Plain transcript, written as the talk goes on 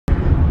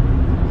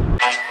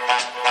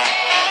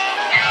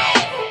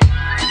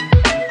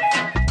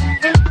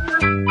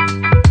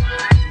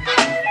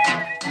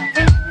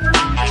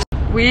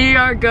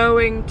are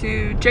going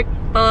to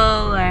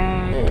Chick-fil-A.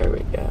 There we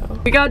go.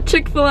 We got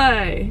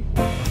Chick-fil-A.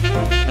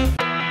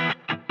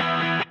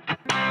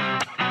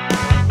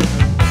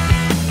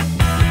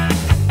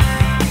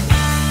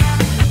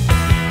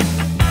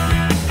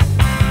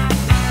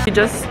 We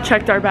just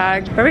checked our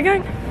bag. Where are we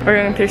going?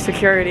 We're going through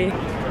security.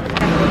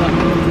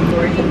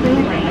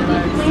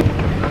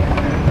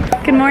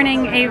 Good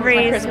morning,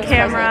 Avery's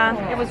camera.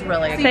 It was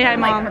really Say hi,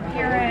 Mom.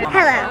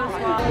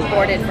 Hello.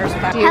 Boarded first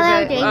class.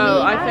 Hello, Jamie.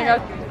 Oh, I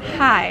think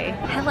Hi.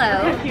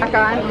 Hello.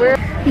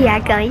 We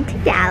are going to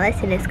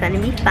Dallas and it's going to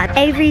be fun.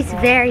 Avery's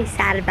very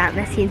sad about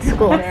missing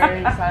school.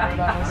 very excited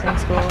about missing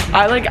school.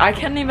 I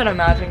can't even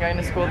imagine going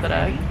to school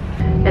today.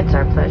 It's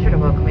our pleasure to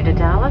welcome you to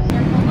Dallas.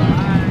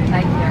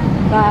 Thank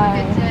you.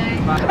 Bye.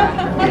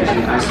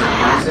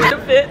 The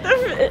fit.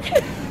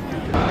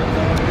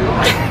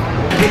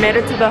 We made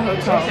it to the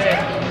hotel.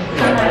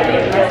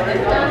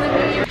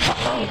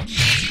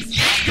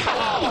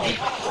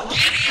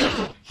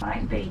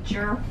 Fine,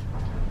 Beecher.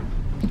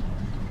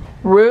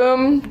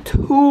 Room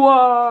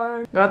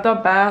tour. Got the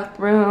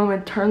bathroom.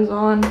 It turns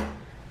on.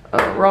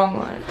 Oh, wrong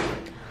one.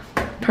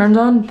 Turns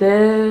on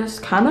this.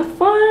 Kind of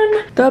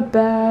fun. The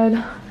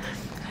bed.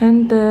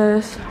 And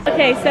this.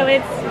 Okay, so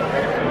it's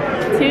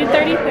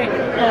 2:33.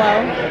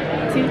 Hello.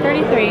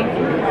 2:33.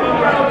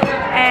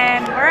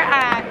 And we're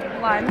at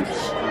lunch.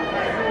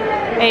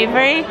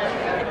 Avery,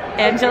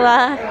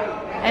 Angela,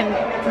 and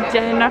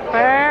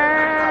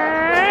Jennifer.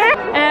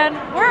 And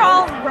we're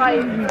all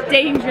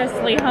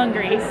dangerously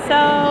hungry.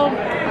 So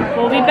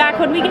we'll be back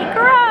when we get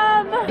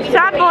grub.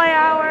 Shot boy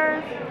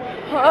hour.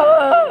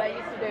 I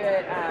used to do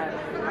it.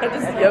 I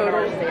just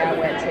yodeled. I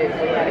went to.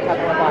 We had a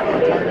couple of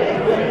boxes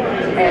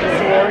and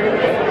sororities.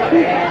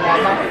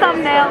 And my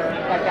Thumbnail.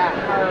 I got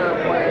her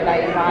where they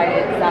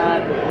invited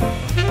some.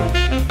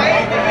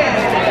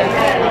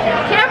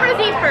 Cameras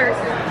eat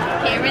first.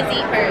 Cameras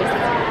eat first.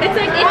 It's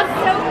like, it's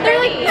so they're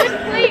like good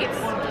plates.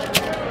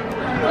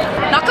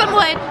 Knock on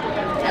wood.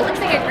 That looks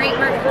like a great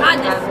burger. God,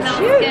 this smells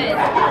good.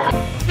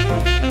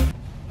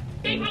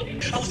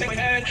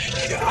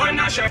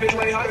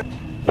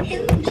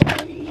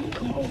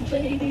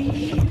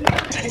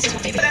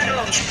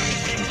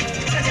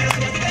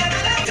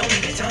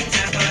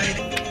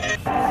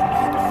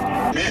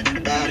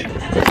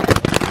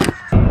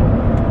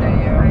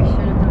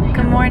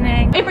 Good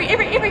morning. Avery,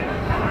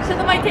 show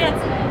them my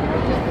dance.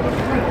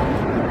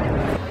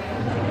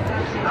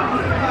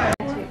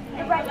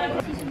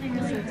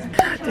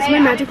 This is my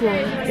magic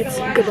wand. It's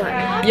good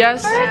luck.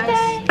 Yes.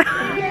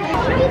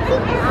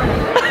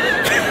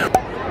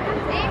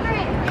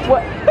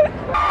 What?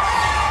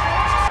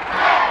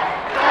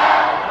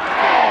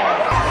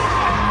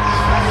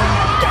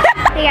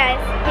 Hey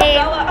guys. Hey.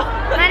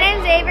 My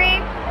name's Avery.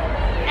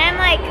 And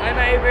I'm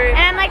Avery.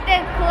 I'm like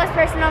the coolest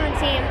person on the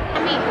team.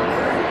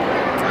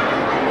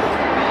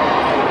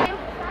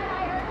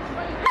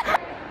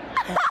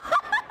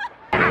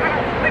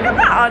 Look at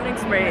the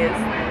onyx rays.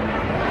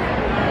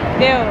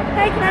 Ew.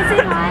 Hey, can I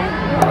say hi?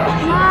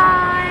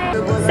 Hi.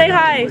 Say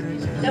hi.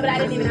 No, but I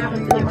didn't even have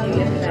one to look at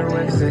you.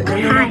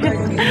 Hi.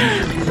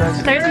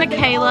 There's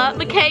Michaela.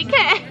 McKay.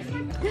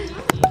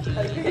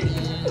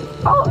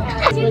 Oh.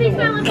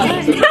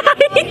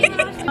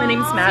 My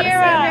name's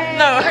Madison.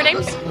 No, her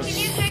name's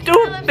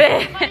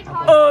Stupid.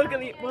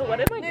 Ugly. What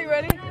am I doing?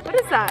 Ready? What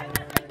is that?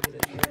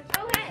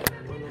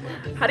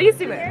 How do you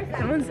zoom in?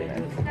 Someone zoom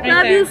in.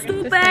 Love you,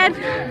 stupid.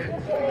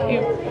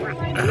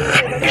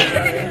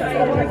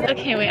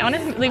 Okay, wait. I want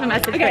to leave a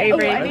message for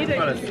Avery.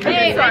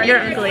 Hey, You're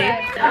ugly.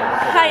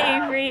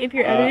 hi, Avery. If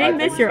you're editing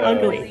this, you're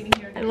ugly.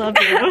 I love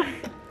you.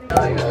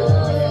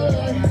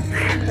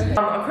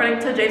 According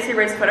to JC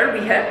Ray's Twitter,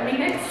 we hit.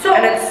 So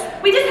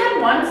we just had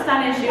one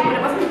stun issue, but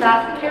it wasn't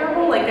that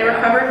terrible. Like they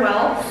recovered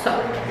well. So.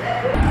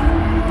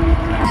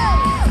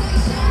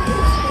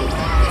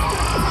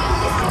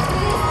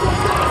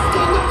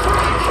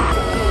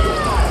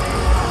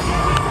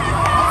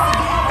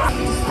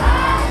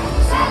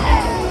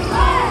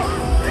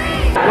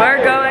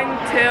 We're going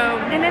to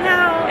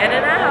In-N-Out.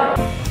 In-N-Out.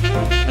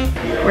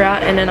 We're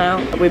at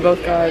In-N-Out. We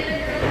both got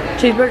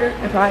cheeseburger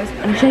and fries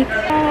and a shake.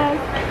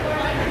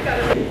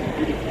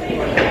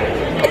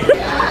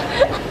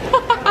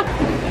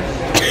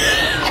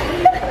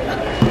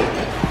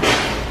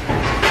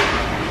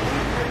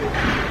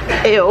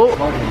 Ew.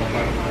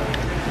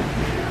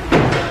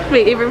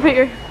 Wait, Avery, put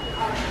your...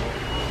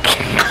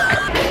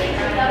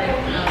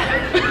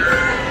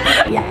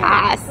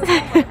 Yes.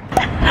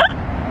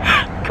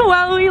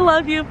 Well, we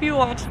love you if you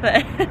watch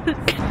this.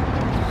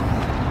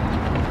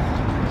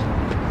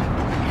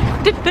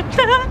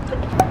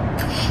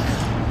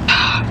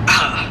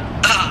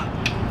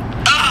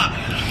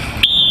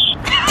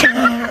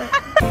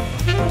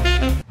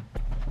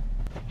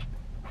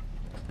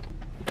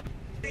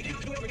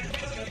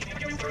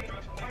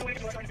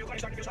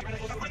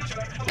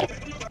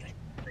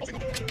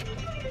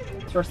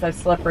 We're so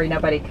slippery,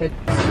 nobody could.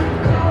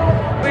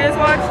 We just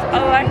watched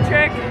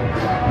Electric.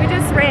 We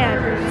just ran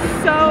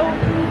so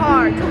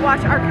hard to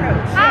watch our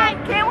coach. Hi,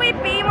 can we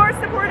be more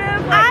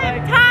supportive?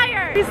 I'm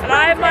tired. And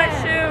I have my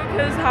shoe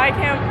because I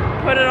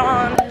can't put it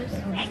on.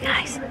 Hey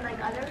guys.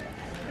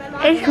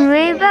 It's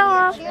me,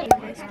 Bella.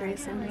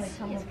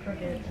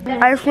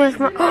 I just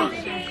want my.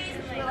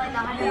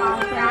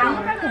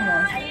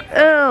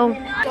 Ew.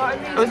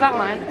 Was that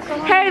mine?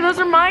 Hey, those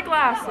are my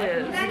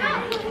glasses.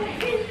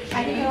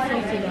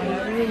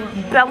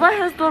 Bella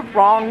has the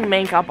wrong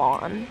makeup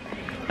on.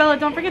 Bella,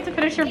 don't forget to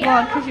finish your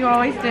vlog because you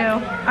always do.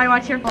 I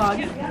watch your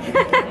vlogs.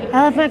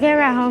 I left my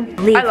camera at home.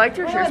 Leave. I liked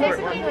your shirt. Thank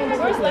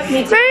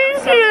you.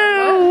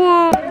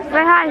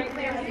 Say hi.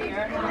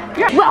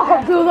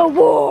 Welcome to the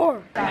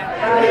war.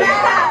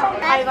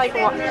 I like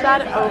watched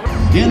that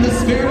over. In the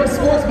spirit of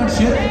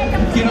sportsmanship,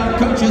 get our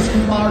coaches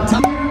from our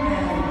time.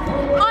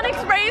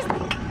 Onyx race.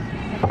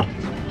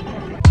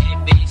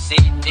 A, B, C,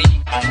 D.